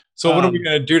So what are we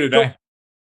going to do today?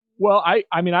 Well, I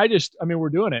mean, we're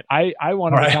doing it. I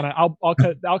wanted to kind of,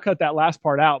 I'll cut that last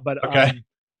part out, but, okay.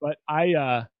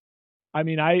 I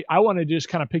want to just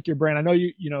kind of pick your brain. I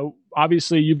know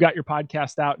obviously you've got your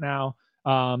podcast out now.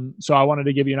 So I wanted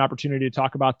to give you an opportunity to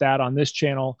talk about that on this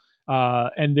channel.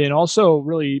 And then also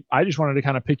really, I just wanted to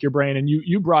kind of pick your brain, and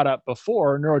you brought up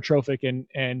before neurotrophic and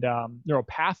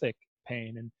neuropathic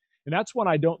pain. And that's one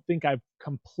I don't think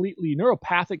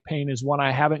neuropathic pain is one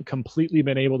I haven't completely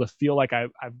been able to feel like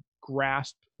I've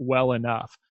grasped well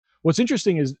enough. What's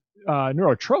interesting is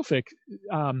neurotrophic.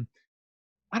 I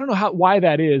don't know why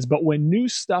that is, but when new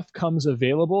stuff comes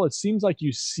available, it seems like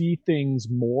you see things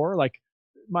more. Like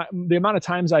the amount of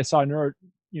times I saw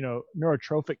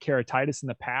neurotrophic keratitis in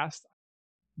the past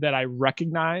that I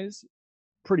recognize,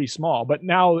 pretty small. But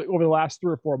now over the last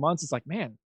 3 or 4 months, it's like,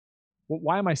 man,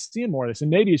 why am I seeing more of this? And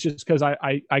maybe it's just because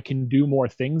I can do more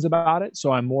things about it,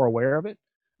 so I'm more aware of it.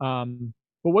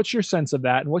 But what's your sense of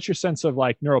that? And what's your sense of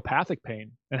like neuropathic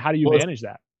pain? And how do you manage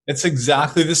that? It's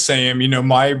exactly the same.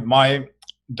 My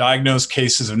diagnosed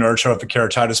cases of neurotrophic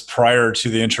keratitis prior to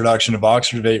the introduction of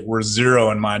oxygenate were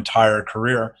 0 in my entire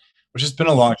career, which has been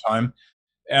a long time.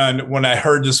 And when I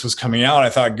heard this was coming out, I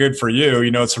thought, good for you.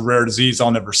 It's a rare disease.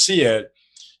 I'll never see it.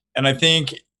 And I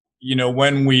think,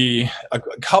 a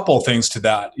couple things to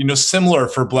that, similar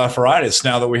for blepharitis,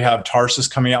 now that we have Tarsus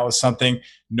coming out with something,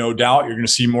 no doubt you're going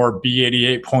to see more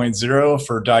B88.0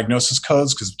 for diagnosis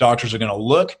codes because doctors are going to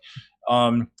look.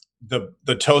 The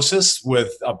ptosis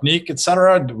with apneic, et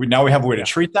cetera, now we have a way to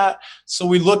treat that. So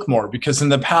we look more, because in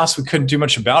the past we couldn't do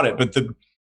much about it. But the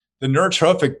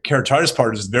neurotrophic keratitis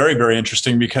part is very, very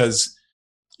interesting because,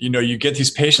 you get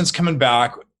these patients coming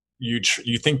back, you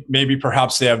think maybe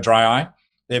perhaps they have dry eye,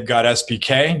 they've got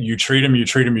SPK, you treat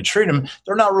them.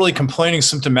 They're not really complaining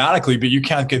symptomatically, but you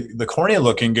can't get the cornea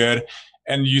looking good.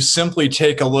 And you simply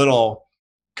take a little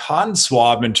cotton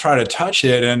swab and try to touch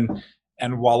it, and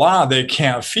voila, they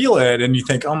can't feel it. And you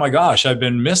think, oh my gosh, I've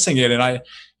been missing it. And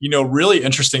really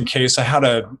interesting case. I had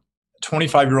a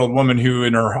 25-year-old woman who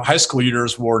in her high school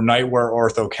years wore nightwear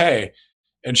Ortho-K,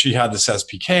 and she had this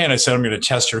SPK. And I said, I'm going to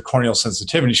test your corneal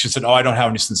sensitivity. She said, oh, I don't have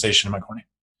any sensation in my cornea.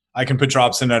 I can put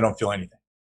drops in and I don't feel anything.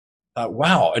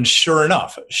 Wow. And sure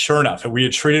enough, we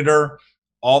had treated her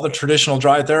all the traditional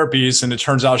dry therapies, and it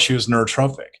turns out she was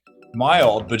neurotrophic.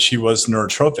 Mild, but she was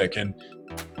neurotrophic. And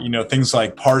things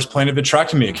like pars plana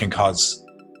vitrectomy can cause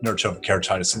neurotrophic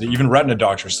keratitis, and even retina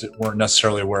doctors weren't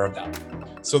necessarily aware of that.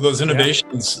 So those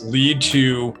innovations lead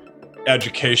to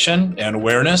education and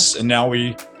awareness, and now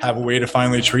we have a way to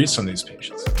finally treat some of these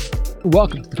patients.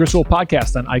 Welcome to the Chris Wolf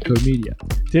Podcast on iCode Media.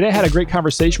 Today I had a great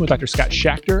conversation with Dr. Scott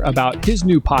Schachter about his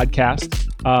new podcast.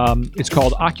 It's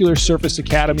called Ocular Surface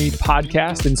Academy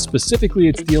Podcast, and specifically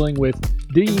it's dealing with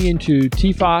digging into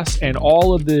TFOS and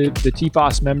all of the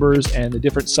TFOS members and the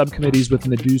different subcommittees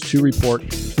within the DEWS 2 report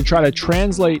to try to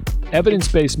translate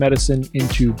evidence-based medicine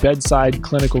into bedside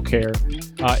clinical care.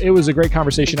 It was a great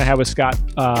conversation I had with Scott.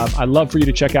 I'd love for you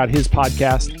to check out his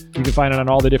podcast. You can find it on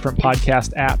all the different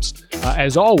podcast apps.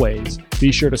 As always,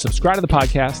 be sure to subscribe to the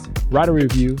podcast, write a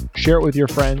review, share it with your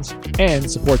friends, and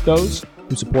support those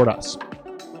who support us.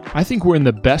 I think we're in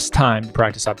the best time to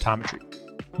practice optometry.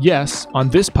 Yes, on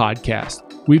this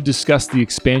podcast, we've discussed the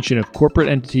expansion of corporate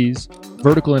entities,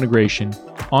 vertical integration,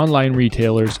 online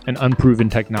retailers, and unproven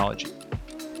technology.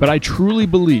 But I truly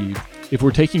believe if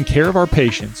we're taking care of our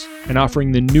patients and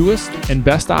offering the newest and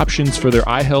best options for their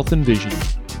eye health and vision,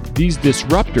 these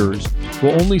disruptors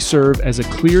will only serve as a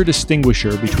clear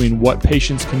distinguisher between what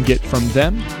patients can get from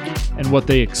them and what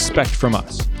they expect from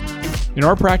us. In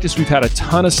our practice, we've had a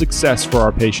ton of success for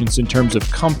our patients in terms of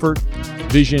comfort,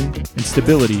 vision, and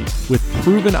stability with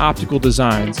proven optical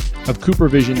designs of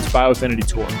CooperVision's Biofinity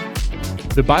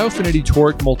Toric. The Biofinity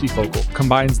Toric multifocal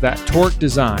combines that toric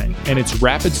design and its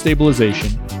rapid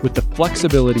stabilization with the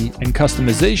flexibility and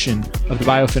customization of the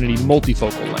Biofinity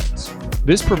multifocal lens.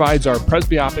 This provides our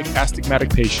presbyopic astigmatic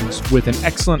patients with an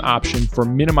excellent option for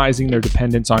minimizing their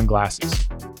dependence on glasses.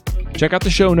 Check out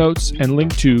the show notes and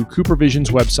link to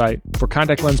CooperVision's website for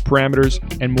contact lens parameters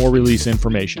and more release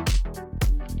information.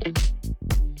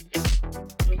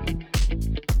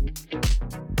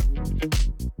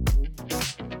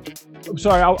 I'm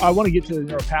sorry, I want to get to the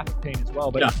neuropathic pain as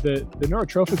well, but the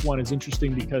neurotrophic one is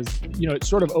interesting because, it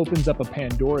sort of opens up a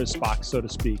Pandora's box, so to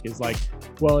speak. Is like,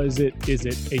 well, is it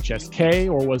HSK,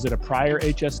 or was it a prior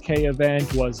HSK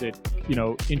event? Was it,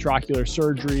 intraocular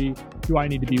surgery? Do I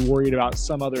need to be worried about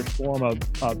some other form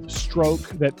of stroke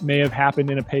that may have happened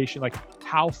in a patient? Like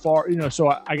how far,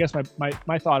 so I guess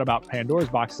my thought about Pandora's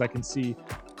box is I can see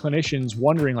clinicians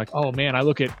wondering like, oh man, I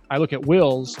look at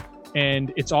Will's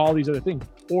and it's all these other things.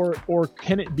 or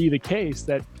can it be the case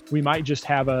that we might just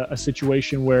have a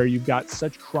situation where you've got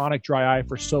such chronic dry eye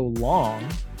for so long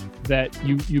that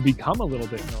you become a little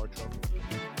bit neurotropic?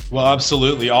 Well,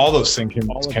 absolutely. All those things can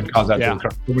cause that to occur.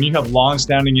 But when you have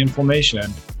long-standing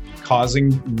inflammation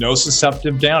causing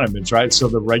nociceptive damage, right? So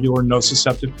the regular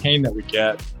nociceptive pain that we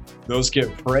get, those get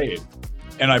frayed.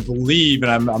 And I believe,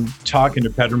 and I'm talking to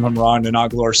Pedram Hamran and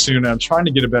Ocular soon, and I'm trying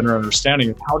to get a better understanding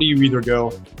of how do you either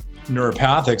go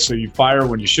neuropathic, so you fire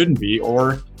when you shouldn't be,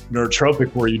 or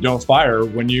neurotropic, where you don't fire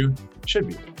when you should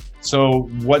be. So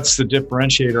what's the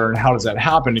differentiator and how does that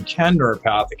happen? And can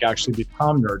neuropathic actually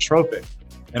become neurotropic?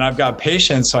 And I've got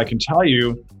patients, so I can tell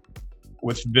you,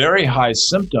 with very high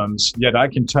symptoms, yet I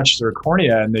can touch their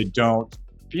cornea and they don't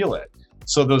feel it.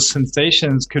 So those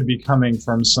sensations could be coming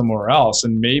from somewhere else,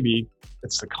 and maybe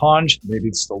it's the conj, maybe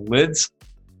it's the lids.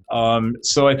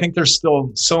 So I think there's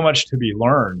still so much to be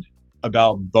learned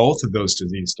about both of those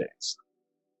disease states.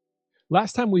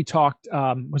 Last time we talked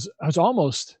was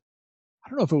almost, I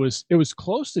don't know if it was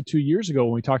close to 2 years ago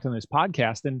when we talked on this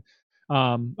podcast and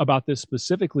about this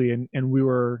specifically, and we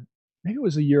were, maybe it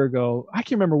was a year ago. I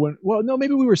can't remember when. Well, no,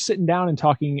 maybe we were sitting down and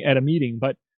talking at a meeting,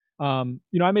 but I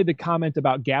made the comment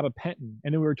about gabapentin,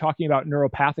 and then we were talking about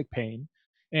neuropathic pain.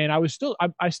 And I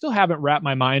still haven't wrapped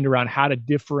my mind around how to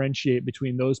differentiate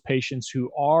between those patients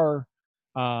who are,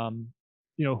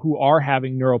 who are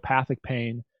having neuropathic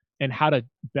pain and how to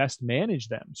best manage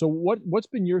them. So what's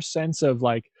been your sense of,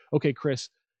 like, okay, Chris,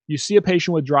 you see a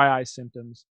patient with dry eye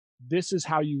symptoms. This is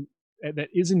how you, that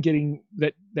isn't getting,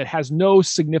 that has no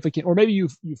significant, or maybe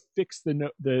you've fixed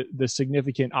the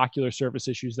significant ocular surface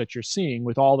issues that you're seeing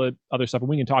with all the other stuff, and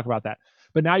we can talk about that.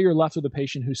 But now you're left with a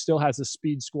patient who still has a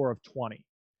speed score of 20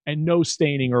 and no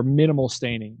staining or minimal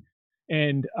staining.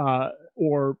 And,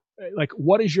 or like,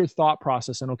 what is your thought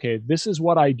process? And okay, this is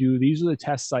what I do. These are the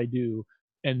tests I do,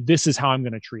 and this is how I'm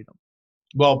going to treat them.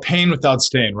 Well, pain without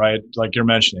stain, right? Like you're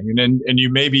mentioning, and you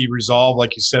maybe resolve,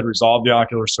 like you said, resolve the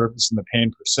ocular surface and the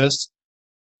pain persists.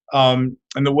 And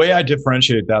the way I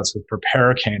differentiate that's with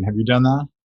proparacaine. Have you done that?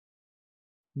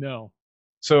 No.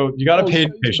 So you got a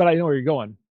pain patient. But I know where you're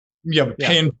going. Yeah, but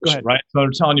pain patient, right? So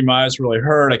they're telling you my eyes really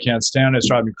hurt. I can't stand it. It's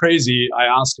driving me crazy. I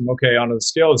asked them, okay, on a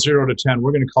scale of 0 to 10,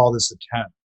 we're going to call this a 10.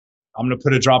 I'm going to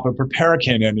put a drop of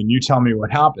proparacaine in, and you tell me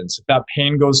what happens. If that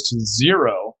pain goes to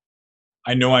 0,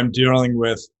 I know I'm dealing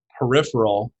with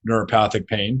peripheral neuropathic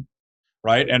pain,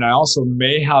 right? And I also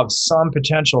may have some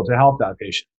potential to help that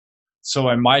patient. So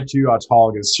I might do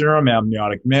autologous serum,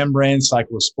 amniotic membrane,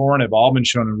 cyclosporin have all been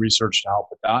shown in research to help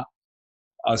with that.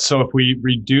 So if we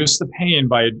reduce the pain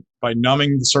by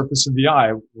numbing the surface of the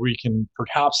eye, we can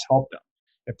perhaps help them.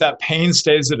 If that pain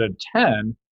stays at a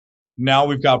 10, now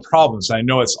we've got problems. I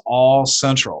know it's all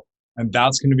central, and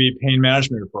that's going to be pain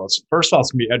management referrals. First of all,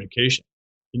 it's going to be education.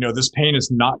 This pain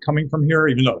is not coming from here,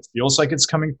 even though it feels like it's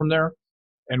coming from there.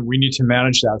 And we need to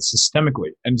manage that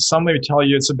systemically. And some may tell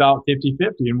you it's about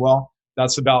 50-50. And well,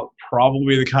 that's about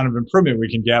probably the kind of improvement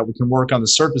we can get. We can work on the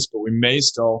surface, but we may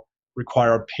still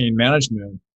require pain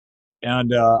management.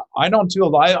 And I don't do a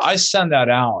lot. I send that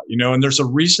out, and there's a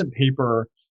recent paper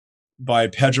by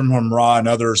Pedram Hamran and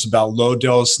others about low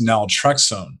dose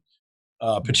naltrexone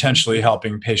potentially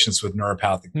helping patients with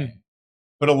neuropathic pain.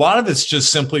 But a lot of it's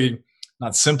just a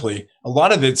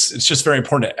lot of it's just very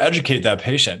important to educate that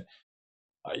patient.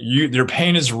 Their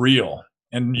pain is real.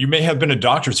 And you may have been a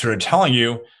doctor who are telling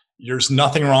you there's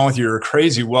nothing wrong with you, you're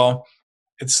crazy. Well,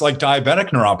 it's like diabetic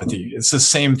neuropathy. It's the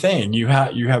same thing. You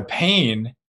have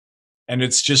pain, and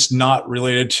it's just not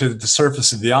related to the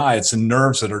surface of the eye. It's the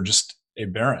nerves that are just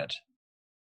aberrant.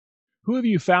 Who have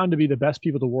you found to be the best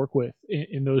people to work with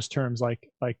in those terms? Like,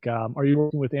 are you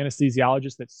working with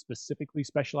anesthesiologists that specifically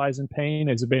specialize in pain?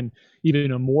 Has it been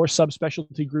even a more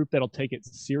subspecialty group that'll take it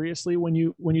seriously when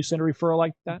you send a referral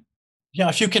like that? Yeah,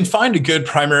 if you can find a good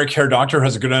primary care doctor who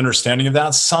has a good understanding of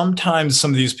that, sometimes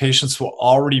some of these patients will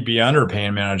already be under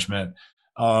pain management.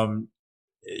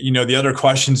 The other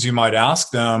questions you might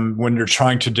ask them when you're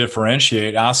trying to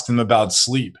differentiate, ask them about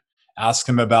sleep, ask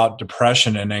them about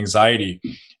depression and anxiety,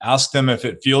 ask them if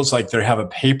it feels like they have a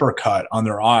paper cut on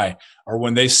their eye, or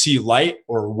when they see light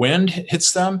or wind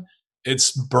hits them,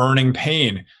 it's burning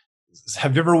pain.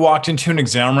 Have you ever walked into an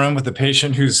exam room with a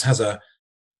patient who has a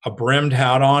brimmed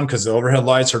hat on because the overhead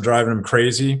lights are driving him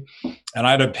crazy? And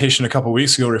I had a patient a couple of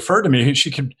weeks ago referred to me.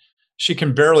 She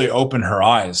can barely open her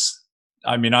eyes.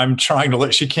 I mean, I'm trying to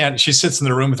look. She can't. She sits in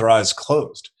the room with her eyes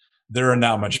closed. They're in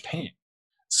that much pain.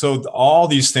 So all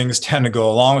these things tend to go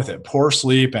along with it: poor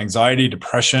sleep, anxiety,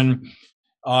 depression,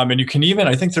 and you can even.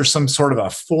 I think there's some sort of a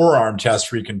forearm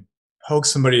test where you can poke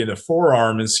somebody in the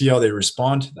forearm and see how they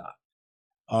respond to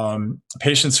that.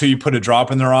 Patients who you put a drop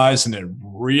in their eyes and it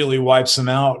really wipes them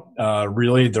out,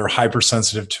 really, they're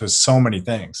hypersensitive to so many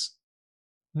things.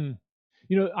 Hmm.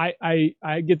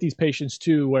 I get these patients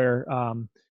too where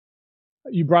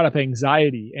you brought up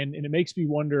anxiety, and it makes me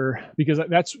wonder because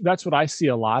that's what I see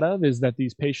a lot of is that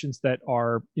these patients that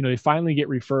are, they finally get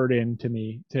referred in to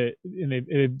me and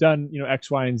they've done,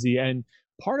 X, Y, and Z. And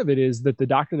part of it is that the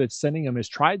doctor that's sending them has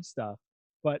tried stuff,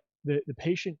 but the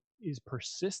patient is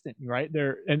persistent, right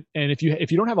there. And if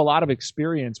you don't have a lot of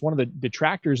experience, one of the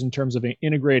detractors in terms of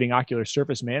integrating ocular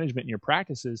surface management in your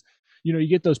practices, you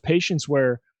get those patients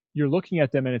where you're looking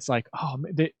at them and it's like, oh,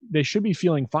 they should be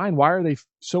feeling fine. Why are they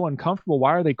so uncomfortable?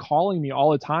 Why are they calling me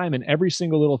all the time? And every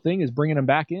single little thing is bringing them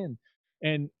back in.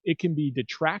 And it can be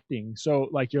detracting. So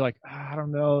like, you're like, I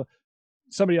don't know,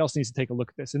 somebody else needs to take a look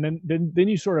at this. And then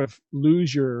you sort of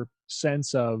lose your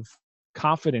sense of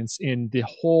confidence in the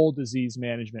whole disease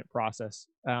management process.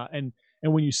 And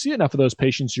when you see enough of those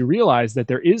patients, you realize that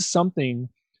there is something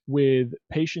with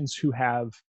patients who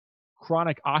have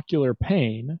chronic ocular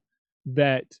pain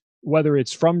that, whether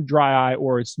it's from dry eye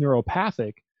or it's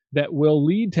neuropathic, that will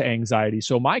lead to anxiety.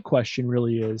 So my question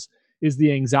really is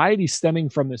the anxiety stemming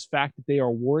from this fact that they are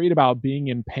worried about being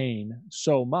in pain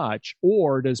so much,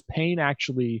 or does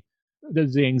the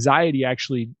anxiety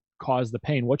actually cause the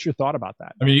pain? What's your thought about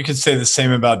that? I mean, you could say the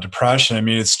same about depression. I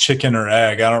mean, it's chicken or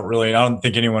egg. I don't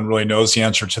think anyone really knows the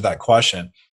answer to that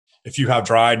question. If you have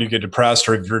dry eye, you get depressed,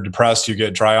 or if you're depressed, you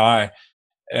get dry eye.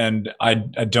 And I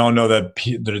don't know that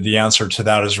the answer to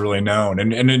that is really known.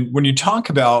 And when you talk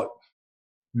about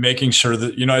making sure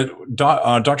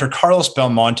that, Dr. Carlos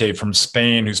Belmonte from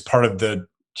Spain, who's part of the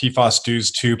TFOS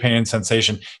DUES 2 pain and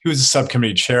sensation, he was a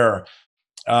subcommittee chair.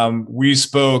 We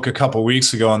spoke a couple of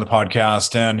weeks ago on the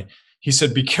podcast, and he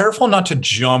said, be careful not to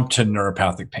jump to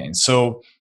neuropathic pain. So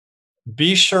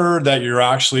be sure that you're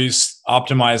actually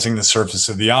optimizing the surface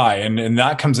of the eye. And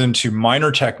that comes into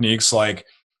minor techniques like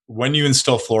when you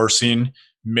instill fluorescein,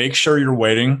 make sure you're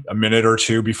waiting a minute or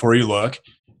two before you look.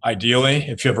 Ideally,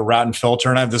 if you have a Ratten filter,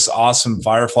 and I have this awesome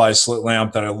Firefly slit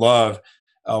lamp that I love,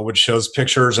 which shows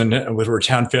pictures, and with a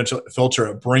rattan filter,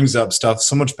 it brings up stuff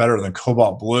so much better than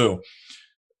cobalt blue.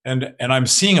 And I'm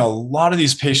seeing a lot of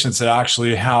these patients that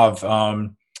actually have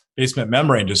basement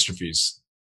membrane dystrophies.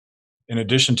 In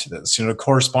addition to this,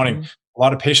 corresponding, a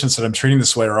lot of patients that I'm treating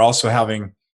this way are also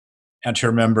having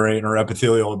anterior membrane or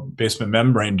epithelial basement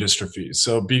membrane dystrophy.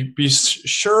 So be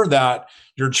sure that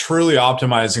you're truly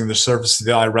optimizing the surface of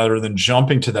the eye rather than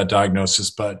jumping to that diagnosis.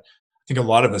 But I think a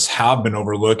lot of us have been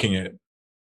overlooking it.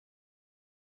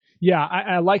 Yeah,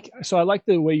 I like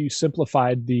the way you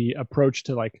simplified the approach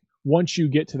to, like, once you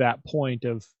get to that point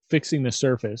of fixing the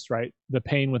surface, right, the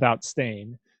pain without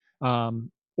stain,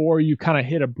 or you kind of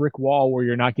hit a brick wall where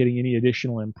you're not getting any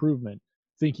additional improvement,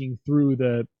 thinking through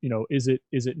is it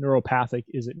neuropathic,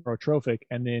 is it neurotrophic,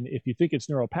 and then if you think it's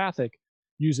neuropathic,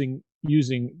 using I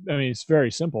mean, it's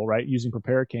very simple, right? Using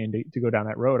proparacaine to go down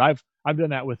that road. I've done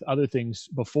that with other things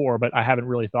before, but I haven't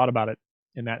really thought about it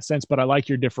in that sense. But I like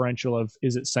your differential of,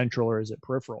 is it central or is it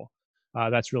peripheral?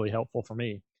 That's really helpful for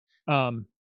me.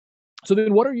 So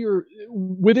then, what are your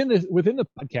within the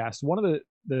podcast? One of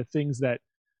the things that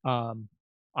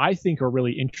I think are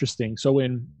really interesting. So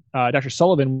when Dr.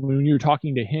 Sullivan, when you were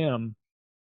talking to him,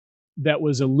 that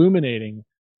was illuminating.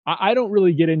 I don't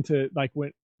really get into, like,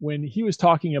 when he was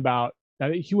talking about, I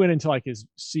think he went into like his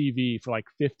CV for like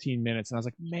 15 minutes, and I was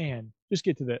like, man, just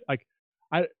get to the, like,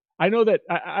 I know that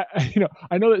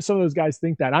I know that some of those guys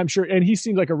think that, I'm sure, and he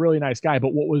seems like a really nice guy.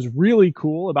 But what was really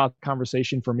cool about the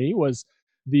conversation for me was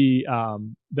the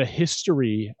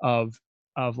history of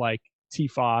like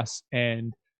TFOS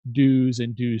and DUES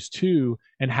and DUES 2,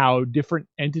 and how different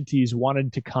entities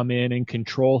wanted to come in and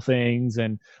control things,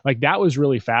 and like that was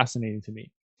really fascinating to me.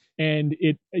 And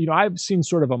it, I've seen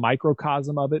sort of a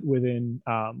microcosm of it within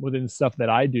stuff that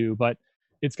I do, but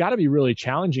it's got to be really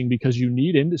challenging because you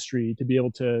need industry to be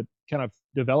able to kind of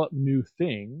develop new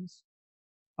things.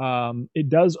 It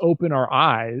does open our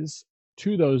eyes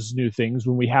to those new things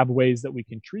when we have ways that we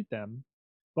can treat them.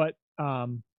 But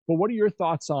what are your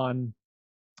thoughts on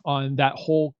that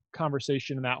whole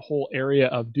conversation and that whole area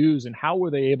of DUES, and how were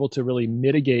they able to really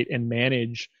mitigate and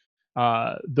manage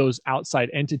those outside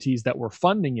entities that were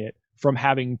funding it from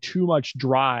having too much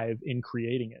drive in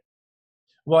creating it?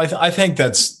 Well, I think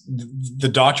that's the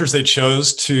doctors they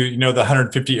chose to, the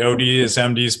 150 ODs,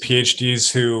 MDs,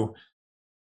 PhDs who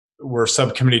were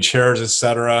subcommittee chairs, et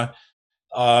cetera.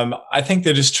 I think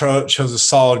they just chose a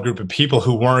solid group of people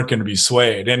who weren't going to be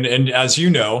swayed. And as you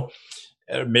know,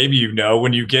 maybe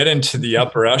when you get into the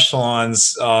upper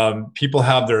echelons, people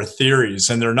have their theories,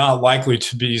 and they're not likely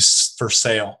to be for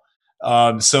sale.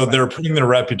 So Right. they're putting their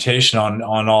reputation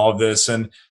on all of this, and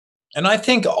I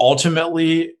think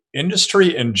ultimately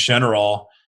industry in general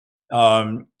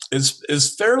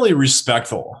is fairly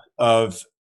respectful of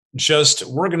just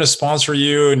we're going to sponsor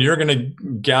you and you're going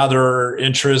to gather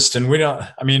interest, and we don't.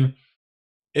 I mean,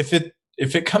 if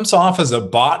it comes off as a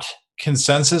bot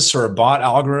consensus or a bot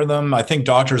algorithm, I think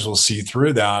doctors will see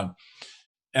through that.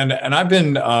 And I've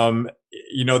been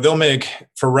they'll make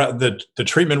for the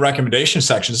treatment recommendation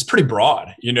section is pretty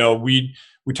broad.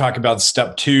 We talk about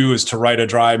step 2 is to write a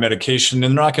dry medication,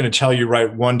 and they're not going to tell you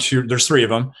write 1, 2. There's 3 of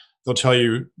them. They'll tell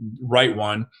you write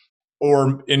one.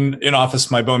 Or in office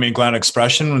meibomian gland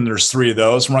expression, when there's 3 of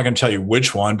those, I'm not going to tell you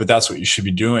which one, but that's what you should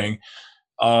be doing.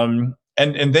 And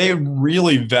they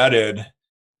really vetted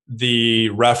the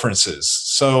references.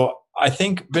 So I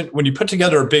think when you put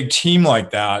together a big team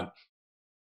like that,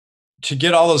 to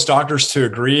get all those doctors to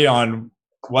agree on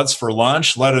what's for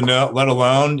lunch, let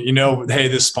alone, hey,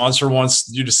 this sponsor wants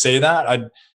you to say that,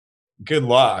 good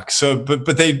luck. So,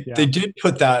 but they did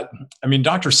put that. I mean,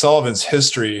 Dr. Sullivan's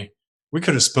history, we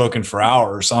could have spoken for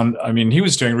hours on. I mean, he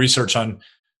was doing research on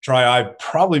dry eye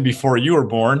probably before you were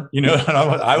born. And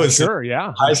I was Sure.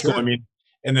 Yeah. high school. I mean,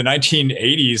 in the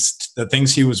 1980s, the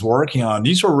things he was working on,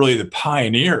 these were really the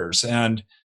pioneers, and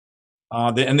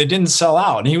they didn't sell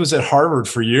out. And he was at Harvard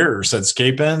for years at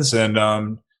Scapins, and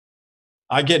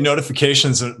I get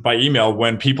notifications by email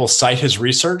when people cite his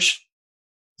research,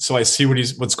 so I see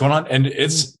what's going on, and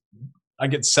I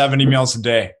get 7 emails a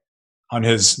day on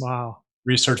his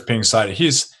research being cited.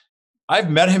 I've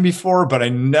met him before, but I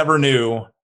never knew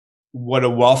what a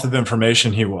wealth of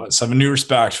information he was. I have a new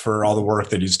respect for all the work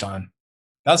that he's done.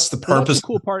 That's the purpose. Well, that's the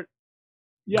cool part.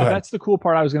 Yeah, that's the cool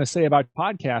part I was going to say about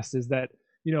podcasts is that,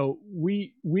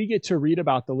 we get to read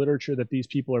about the literature that these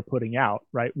people are putting out,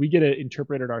 right? We get to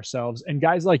interpret it ourselves. And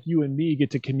guys like you and me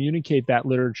get to communicate that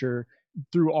literature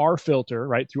through our filter,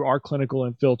 right? Through our clinical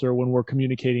and filter when we're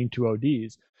communicating to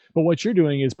ODs. But what you're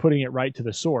doing is putting it right to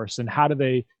the source. And how do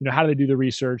they do the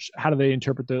research? How do they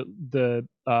interpret the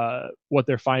what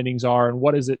their findings are, and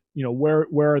what is it?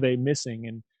 Where are they missing?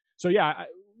 And so,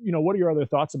 what are your other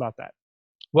thoughts about that?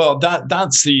 Well,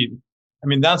 that's the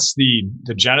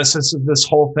genesis of this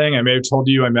whole thing. I may have told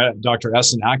you I met Dr.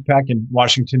 Essen Akpeck in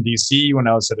Washington, D.C. when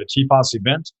I was at a TPOS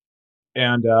event.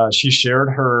 And she shared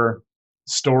her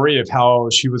story of how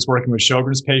she was working with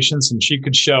Sjogren's patients, and she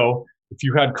could show if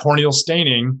you had corneal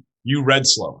staining, you read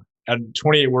slow at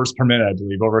 28 words per minute, I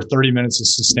believe, over 30 minutes of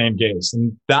sustained gaze.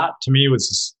 And that to me was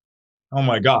just, oh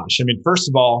my gosh. I mean, first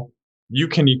of all, you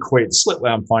can equate slit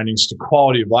lamp findings to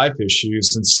quality of life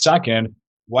issues. And second,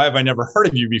 why have I never heard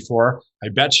of you before? I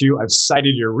bet you I've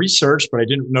cited your research, but I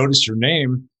didn't notice your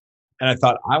name. And I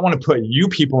thought, I want to put you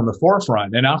people in the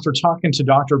forefront. And after talking to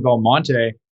Dr.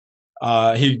 Belmonte,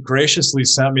 he graciously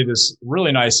sent me this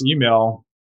really nice email,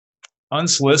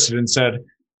 unsolicited, and said,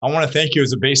 I want to thank you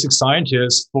as a basic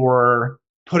scientist for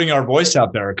putting our voice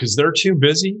out there, because they're too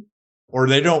busy, or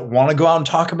they don't want to go out and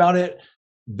talk about it.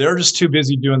 They're just too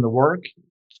busy doing the work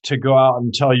to go out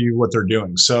and tell you what they're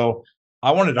doing. So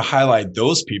I wanted to highlight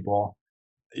those people.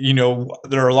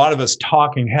 There are a lot of us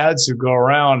talking heads who go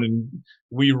around and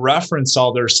we reference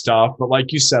all their stuff. But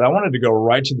like you said, I wanted to go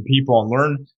right to the people and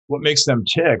learn what makes them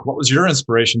tick. What was your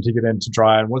inspiration to get into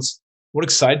dry, and what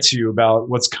excites you about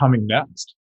what's coming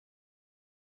next?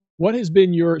 What has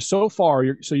been so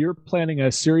you're planning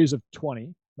a series of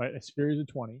 20, right? A series of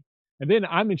 20. And then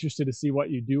I'm interested to see what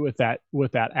you do with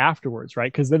that afterwards,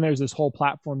 right? Because then there's this whole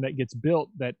platform that gets built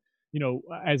that,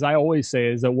 as I always say,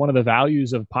 is that one of the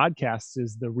values of podcasts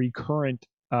is the recurrence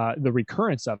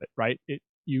of it, right?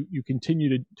 You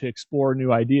continue to explore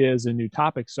new ideas and new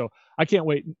topics. So I can't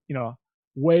wait,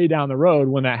 way down the road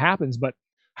when that happens. But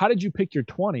how did you pick your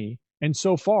 20? And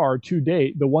so far to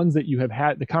date, the ones that you have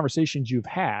had, the conversations you've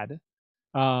had,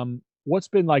 what's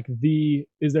been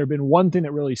is there been one thing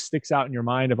that really sticks out in your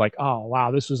mind of like, oh,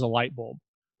 wow, this was a light bulb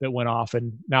that went off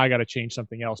and now I got to change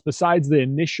something else besides the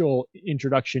initial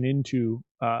introduction into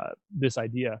this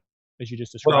idea as you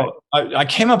just described? Well, I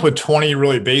came up with 20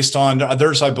 really based on,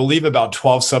 there's, I believe, about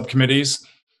 12 subcommittees,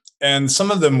 and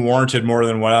some of them warranted more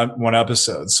than one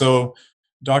episode. So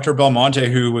Dr.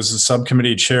 Belmonte, who was the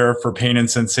subcommittee chair for pain and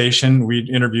sensation, we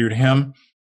interviewed him.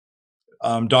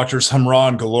 Doctors Hamra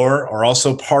and Galore are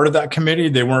also part of that committee.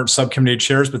 They weren't subcommittee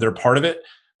chairs, but they're part of it.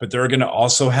 But they're going to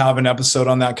also have an episode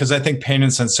on that, because I think pain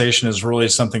and sensation is really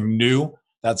something new.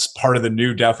 That's part of the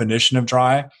new definition of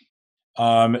dry.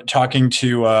 Talking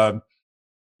to,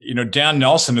 Dan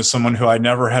Nelson is someone who I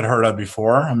never had heard of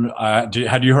before.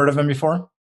 Had you heard of him before?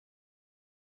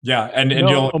 Yeah, and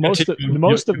no, most of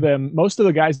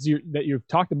the guys that you've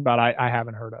talked about, I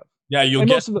haven't heard of. Yeah, you'll And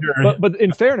get most of the, your, but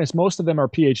in fairness, most of them are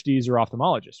PhDs or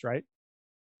ophthalmologists, right?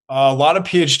 a lot of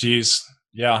PhDs,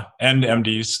 yeah, and Yeah.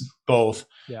 MDs, both.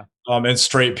 Yeah. And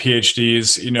straight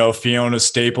PhDs. Fiona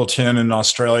Stapleton in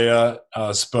Australia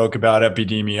spoke about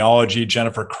epidemiology.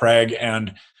 Jennifer Craig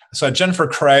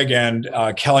and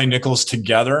Kelly Nichols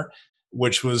together,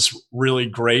 which was really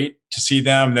great to see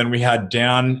them. Then we had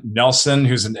Dan Nelson,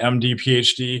 who's an MD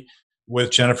PhD,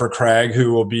 with Jennifer Craig,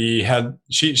 who will be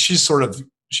she's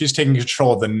taking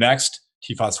control of the next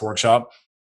TFOTS workshop.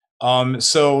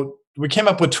 So we came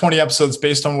up with 20 episodes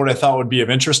based on what I thought would be of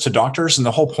interest to doctors. And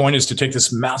the whole point is to take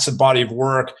this massive body of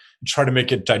work and try to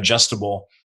make it digestible.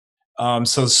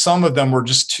 So some of them were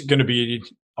just going to be,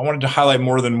 I wanted to highlight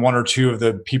more than one or two of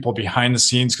the people behind the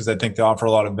scenes because I think they offer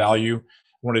a lot of value.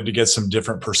 I wanted to get some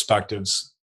different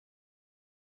perspectives.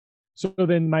 So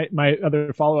then my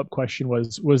other follow-up question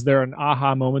was there an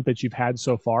aha moment that you've had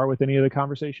so far with any of the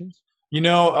conversations? You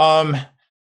know,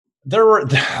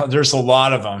 there's a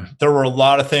lot of them. There were a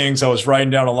lot of things. I was writing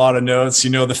down a lot of notes.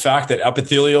 The fact that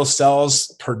epithelial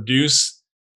cells produce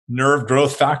nerve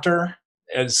growth factor.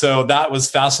 And so that was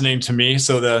fascinating to me.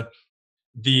 So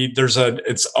there's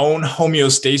its own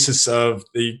homeostasis of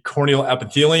the corneal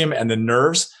epithelium and the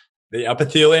nerves. The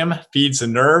epithelium feeds the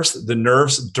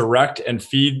nerves direct and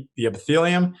feed the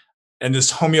epithelium. And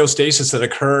this homeostasis that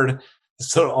occurred,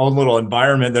 this own little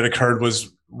environment that occurred was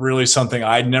really something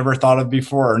I'd never thought of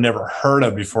before or never heard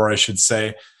of before, I should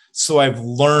say. So I've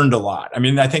learned a lot. I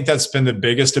mean, I think that's been the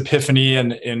biggest epiphany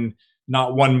in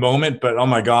not one moment, but oh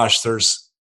my gosh,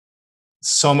 there's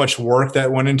so much work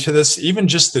that went into this, even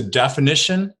just the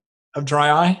definition of dry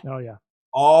eye. Oh yeah.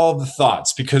 All the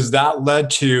thoughts, because that led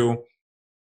to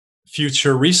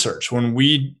future research. When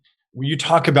you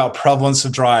talk about prevalence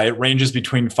of dry eye, it ranges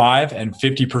between 5 and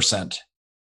 50%.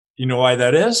 You know why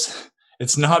that is?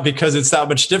 It's not because it's that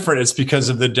much different. It's because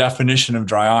of the definition of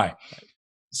dry eye.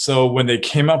 So when they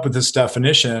came up with this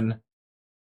definition,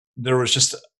 there was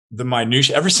just the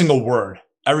minutia. Every single word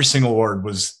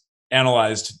was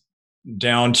analyzed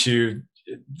down to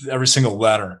every single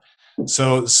letter.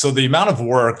 So the amount of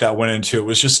work that went into it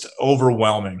was just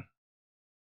overwhelming.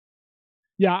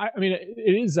 Yeah, I mean,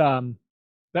 it is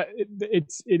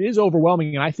it is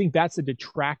overwhelming, and I think that's a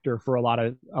detractor for a lot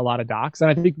of docs. And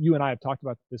I think you and I have talked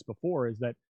about this before. Is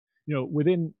that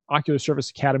within Ocular Surface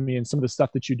Academy and some of the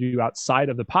stuff that you do outside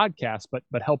of the podcast,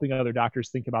 but helping other doctors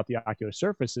think about the ocular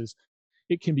surfaces,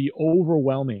 it can be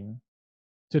overwhelming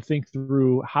to think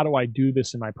through how do I do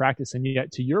this in my practice. And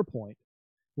yet, to your point,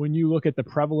 when you look at the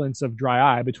prevalence of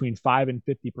dry eye between 5 and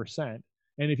 50%,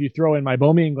 and if you throw in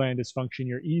meibomian gland dysfunction,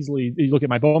 you look at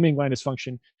meibomian gland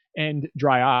dysfunction and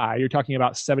dry eye, you're talking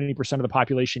about 70% of the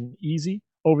population easy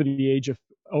over the age of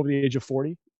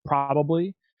 40,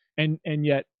 probably. And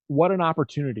yet, what an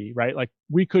opportunity, right? Like,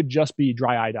 we could just be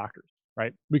dry eye doctors,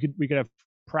 right? We could have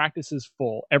practices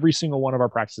full. Every single one of our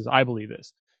practices, I believe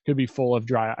this, could be full of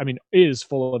is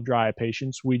full of dry eye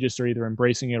patients. We just are either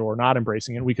embracing it or not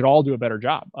embracing it. We could all do a better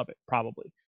job of it, probably.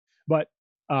 But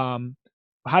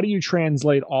how do you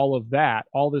translate all of that,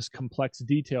 all this complex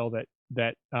detail that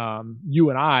you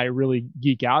and I really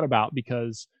geek out about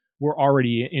because we're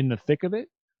already in the thick of it,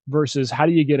 versus how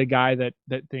do you get a guy that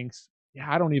thinks, yeah,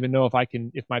 I don't even know if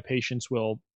my patients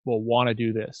will want to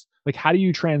do this. Like, how do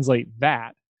you translate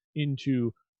that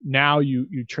into now you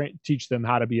teach them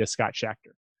how to be a Scott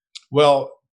Schachter?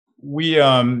 Well,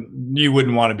 you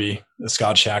wouldn't want to be a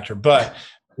Scott Schachter, but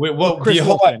the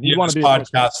whole idea of this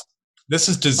podcast, this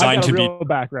is designed to be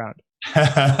background.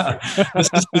 This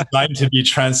is designed to be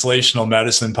translational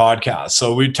medicine podcast.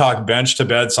 So we talk bench to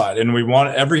bedside, and we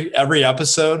want every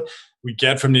episode we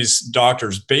get from these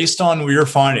doctors based on your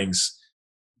findings.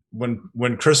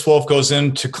 When Chris Wolf goes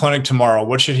into clinic tomorrow,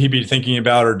 what should he be thinking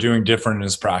about or doing different in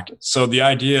his practice? So the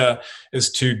idea is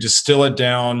to distill it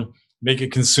down, make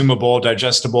it consumable,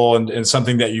 digestible, and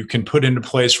something that you can put into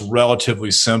place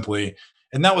relatively simply.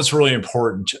 And that was really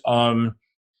important.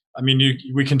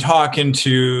 We can talk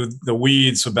into the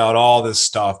weeds about all this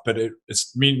stuff, but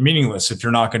it's meaningless if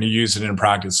you're not going to use it in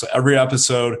practice. So every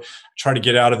episode, try to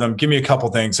get out of them. Give me a couple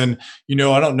things. And,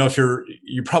 I don't know if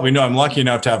you probably know, I'm lucky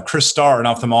enough to have Chris Starr, an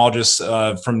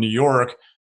ophthalmologist from New York,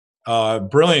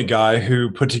 brilliant guy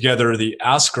who put together the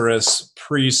Ascaris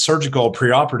pre-surgical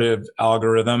preoperative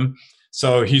algorithm.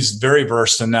 So he's very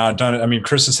versed in that.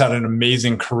 Chris has had an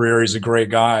amazing career. He's a great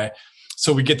guy.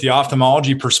 So we get the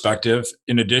ophthalmology perspective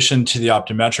in addition to the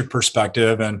optometric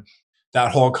perspective, and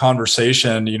that whole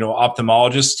conversation,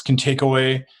 ophthalmologists can take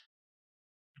away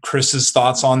Chris's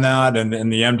thoughts on that, and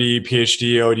the MD,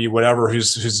 PhD, OD, whatever,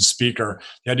 who's a speaker.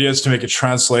 The idea is to make it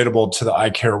translatable to the eye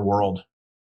care world.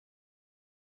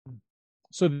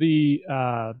 So the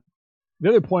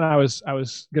other point I was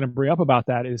going to bring up about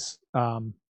that is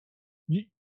you,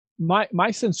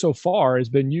 my sense so far has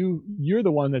been you're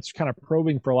the one that's kind of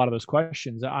probing for a lot of those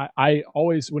questions. I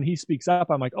always, when he speaks up,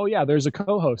 I'm like, oh yeah, there's a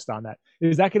co-host on that.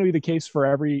 Is that going to be the case for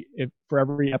every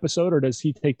episode, or does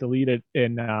he take the lead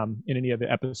in any of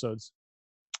the episodes?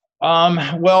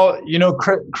 Well,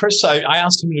 Chris, I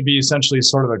asked him to be essentially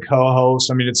sort of a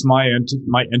co-host. I mean, it's my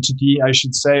entity, I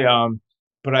should say.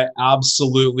 But I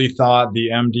absolutely thought the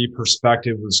MD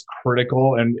perspective was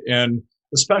critical, and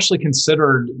especially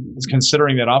considering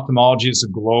that ophthalmology is a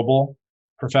global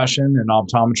profession and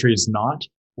optometry is not,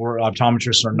 or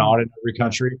optometrists are not in every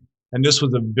country. And this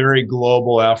was a very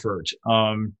global effort.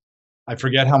 I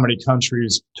forget how many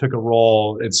countries took a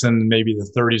role. It's in maybe the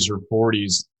 30s or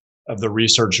 40s of the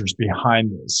researchers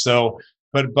behind this. So,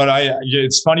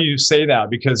 it's funny you say that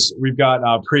because we've got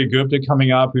Priya Gupta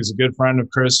coming up, who's a good friend of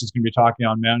Chris, who's going to be talking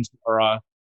on management or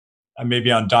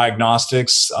maybe on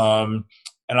diagnostics. And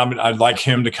I'd like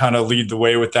him to kind of lead the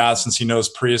way with that since he knows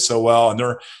Priya so well. And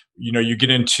you get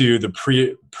into the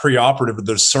preoperative,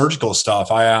 the surgical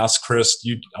stuff. I asked Chris,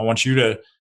 I want you to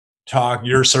talk.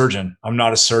 You're a surgeon. I'm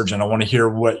not a surgeon. I want to hear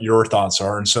what your thoughts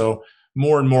are. And so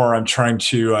more and more, I'm trying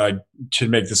to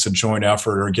make this a joint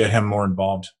effort or get him more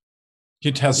involved.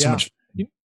 He has so Yeah. much.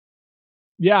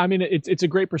 Yeah, I mean, it's a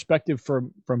great perspective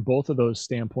from both of those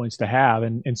standpoints to have,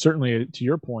 and certainly to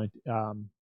your point,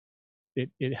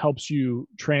 it helps you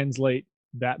translate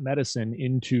that medicine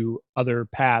into other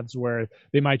paths where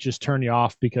they might just turn you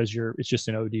off because it's just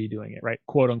an OD doing it, right?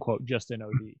 Quote unquote, just an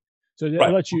OD. So it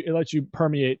Right. lets you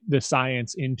permeate the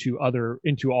science into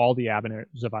all the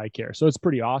avenues of eye care. So it's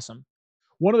pretty awesome.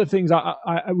 One of the things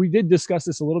we did discuss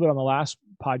this a little bit on the last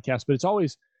podcast, but it's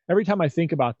always, every time I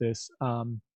think about this,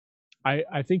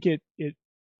 I think it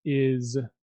is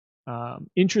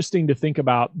interesting to think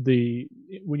about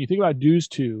when you think about DEWS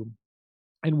 2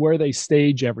 and where they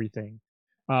stage everything.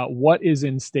 What is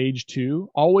in stage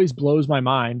 2 always blows my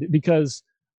mind because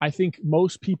I think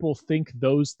most people think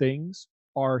those things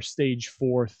are stage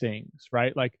 4 things,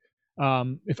 right? Like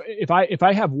if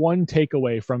I have one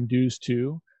takeaway from DEWS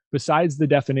 2, besides the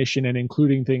definition and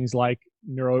including things like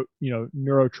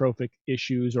neurotrophic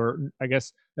issues, or I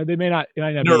guess they it might not be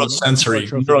Neurosensory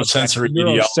etiology.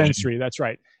 neurosensory. That's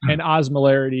right, and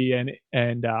osmolarity,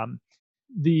 and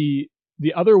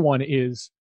the other one is,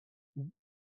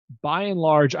 by and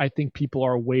large, I think people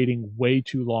are waiting way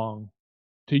too long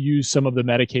to use some of the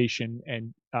medication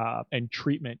and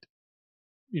treatment,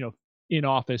 in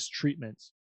office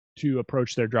treatments to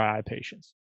approach their dry eye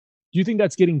patients. Do you think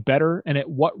that's getting better? And at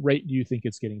what rate do you think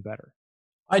it's getting better?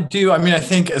 I do. I mean, I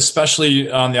think especially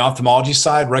on the ophthalmology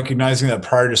side, recognizing that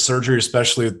prior to surgery,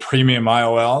 especially with premium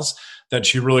IOLs,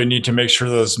 that you really need to make sure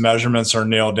those measurements are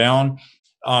nailed down.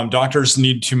 Doctors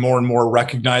need to more and more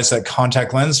recognize that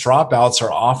contact lens dropouts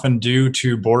are often due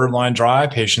to borderline dry eye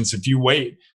patients. If you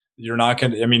wait, you're not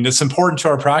going to, I mean, it's important to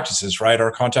our practices, right?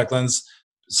 Our contact lens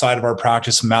side of our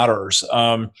practice matters.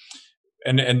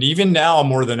 And even now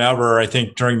more than ever, I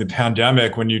think during the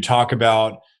pandemic, when you talk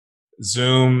about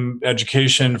Zoom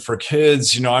education for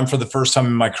kids, I'm for the first time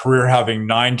in my career having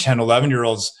 9, 10,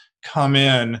 11-year-olds come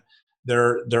in.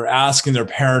 They're asking their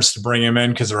parents to bring them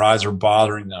in because their eyes are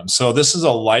bothering them. So this is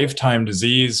a lifetime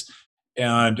disease.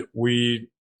 And we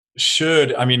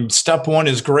should, I mean, step one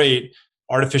is great.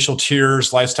 Artificial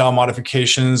tears, lifestyle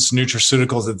modifications,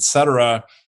 nutraceuticals, et cetera.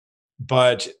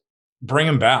 But bring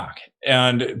them back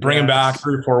and bring them back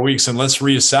 3 or 4 weeks and let's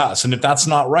reassess. And if that's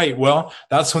not right, well,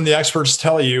 that's when the experts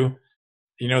tell you,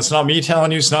 it's not me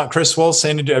telling you, it's not Chris Wells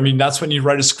saying to do. I mean, that's when you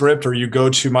write a script or you go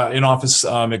to my in-office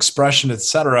expression, et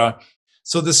cetera.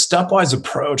 So this stepwise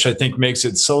approach, I think, makes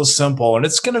it so simple, and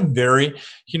it's going to vary.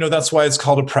 That's why it's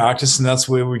called a practice, and that's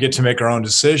why we get to make our own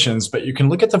decisions. But you can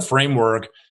look at the framework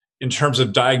in terms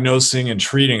of diagnosing and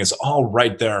treating. It's all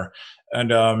right there.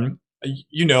 And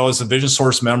as a Vision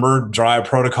Source member, dry eye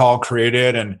protocol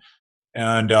created,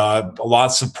 and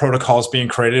lots of protocols being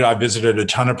created. I visited a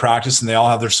ton of practice, and they all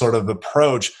have their sort of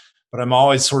approach. But I'm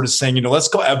always sort of saying, let's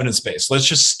go evidence-based. Let's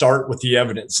just start with the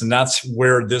evidence, and that's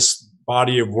where this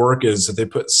body of work is that they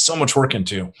put so much work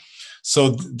into. So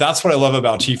that's what I love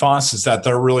about TFOS is that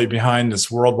they're really behind this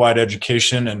worldwide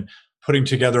education and putting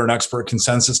together an expert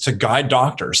consensus to guide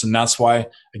doctors. And that's why,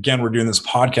 again, we're doing this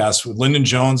podcast with Lyndon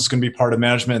Jones is going to be part of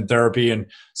management and therapy, and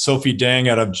Sophie Dang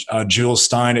out of Jules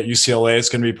Stein at UCLA is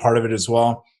going to be part of it as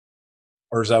well.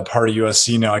 Or is that part of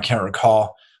USC now? I can't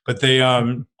recall. But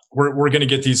we're going to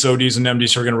get these ODs and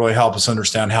MDs who are going to really help us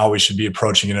understand how we should be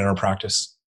approaching it in our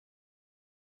practice.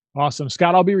 Awesome,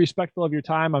 Scott. I'll be respectful of your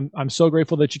time. I'm so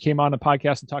grateful that you came on the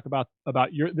podcast and talk about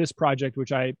this project,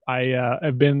 which I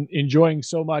have been enjoying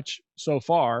so much so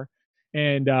far.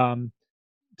 And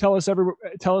tell us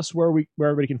where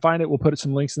everybody can find it. We'll put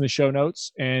some links in the show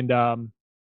notes. And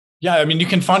yeah, I mean, you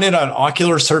can find it on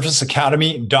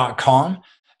ocularsurfaceacademy.com.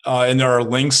 And there are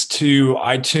links to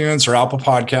iTunes or Apple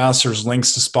Podcasts. There's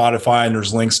links to Spotify, and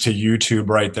there's links to YouTube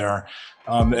right there.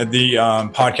 The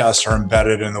podcasts are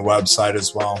embedded in the website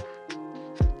as well.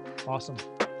 Awesome.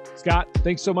 Scott,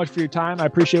 thanks so much for your time. I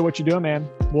appreciate what you're doing, man.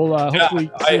 We'll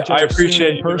hopefully see each other I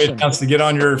appreciate you giving me a chance to get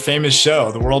on your famous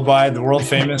show, the world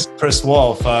famous Chris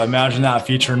Wolf. Imagine that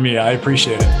featuring me. I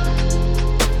appreciate it.